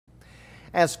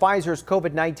As Pfizer's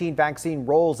COVID-19 vaccine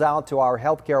rolls out to our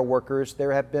healthcare workers,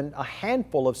 there have been a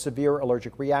handful of severe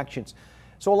allergic reactions.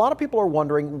 So a lot of people are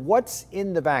wondering what's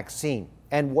in the vaccine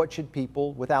and what should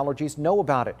people with allergies know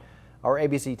about it. Our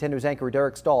ABC 10 News anchor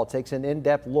Derek Stahl takes an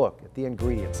in-depth look at the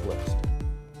ingredients list.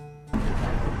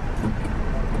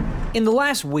 In the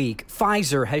last week,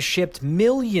 Pfizer has shipped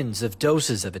millions of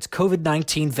doses of its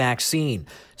COVID-19 vaccine.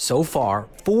 So far,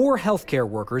 4 healthcare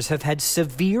workers have had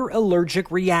severe allergic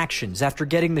reactions after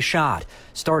getting the shot,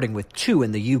 starting with 2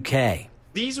 in the UK.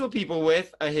 These were people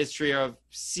with a history of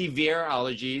severe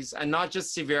allergies, and not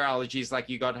just severe allergies like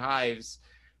you got hives,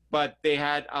 but they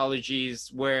had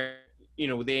allergies where,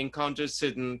 they encounter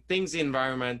certain things in the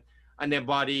environment and their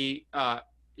body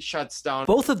shuts down.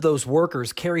 Both of those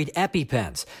workers carried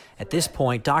EpiPens. At this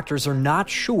point, doctors are not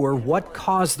sure what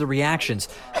caused the reactions.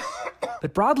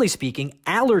 But broadly speaking,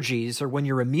 allergies are when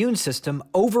your immune system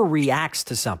overreacts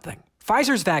to something.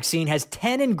 Pfizer's vaccine has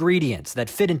 10 ingredients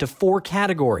that fit into 4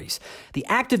 categories. The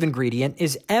active ingredient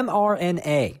is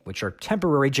mRNA, which are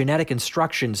temporary genetic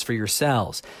instructions for your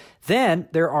cells. Then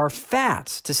there are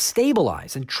fats to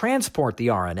stabilize and transport the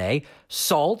RNA,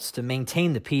 salts to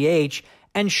maintain the pH,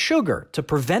 and sugar to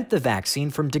prevent the vaccine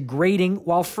from degrading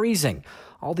while freezing.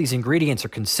 All these ingredients are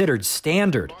considered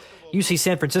standard. UC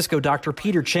San Francisco Dr.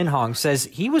 Peter Chinhong says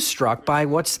he was struck by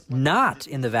what's not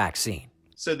in the vaccine.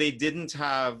 So they didn't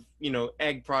have,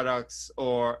 egg products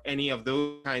or any of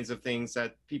those kinds of things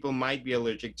that people might be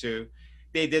allergic to.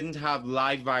 They didn't have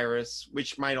live virus,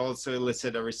 which might also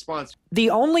elicit a response. The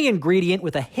only ingredient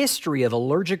with a history of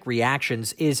allergic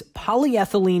reactions is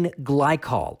polyethylene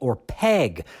glycol, or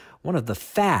PEG, one of the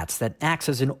fats that acts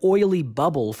as an oily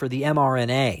bubble for the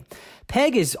mRNA.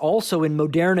 PEG is also in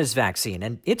Moderna's vaccine,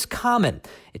 and it's common.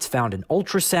 It's found in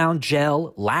ultrasound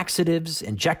gel, laxatives,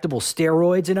 injectable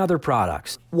steroids, and other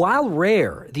products. While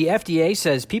rare, the FDA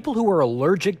says people who are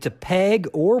allergic to PEG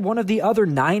or one of the other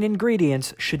 9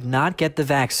 ingredients should not get the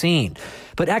vaccine.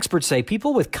 But experts say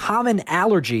people with common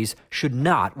allergies should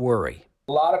not worry.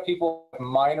 A lot of people have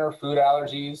minor food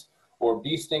allergies, or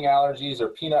bee sting allergies, or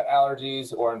peanut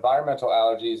allergies, or environmental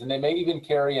allergies, and they may even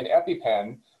carry an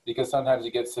EpiPen because sometimes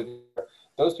it gets severe.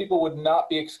 Those people would not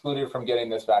be excluded from getting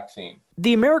this vaccine.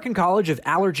 The American College of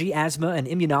Allergy, Asthma, and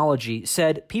Immunology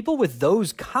said people with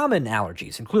those common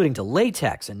allergies, including to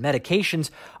latex and medications,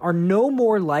 are no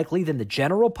more likely than the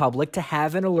general public to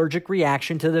have an allergic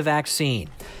reaction to the vaccine.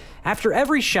 After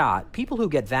every shot, people who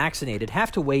get vaccinated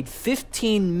have to wait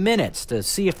 15 minutes to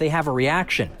see if they have a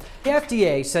reaction. The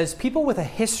FDA says people with a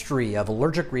history of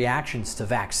allergic reactions to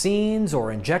vaccines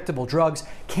or injectable drugs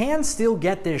can still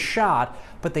get this shot,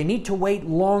 but they need to wait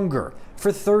longer,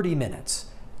 for 30 minutes.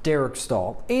 Derek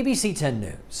Stahl, ABC 10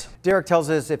 News. Derek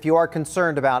tells us if you are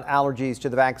concerned about allergies to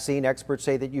the vaccine, experts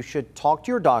say that you should talk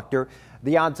to your doctor.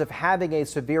 The odds of having a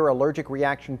severe allergic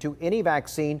reaction to any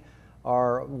vaccine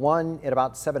are 1 in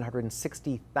about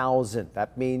 760,000.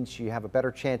 That means you have a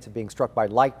better chance of being struck by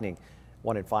lightning,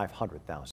 1 in 500,000.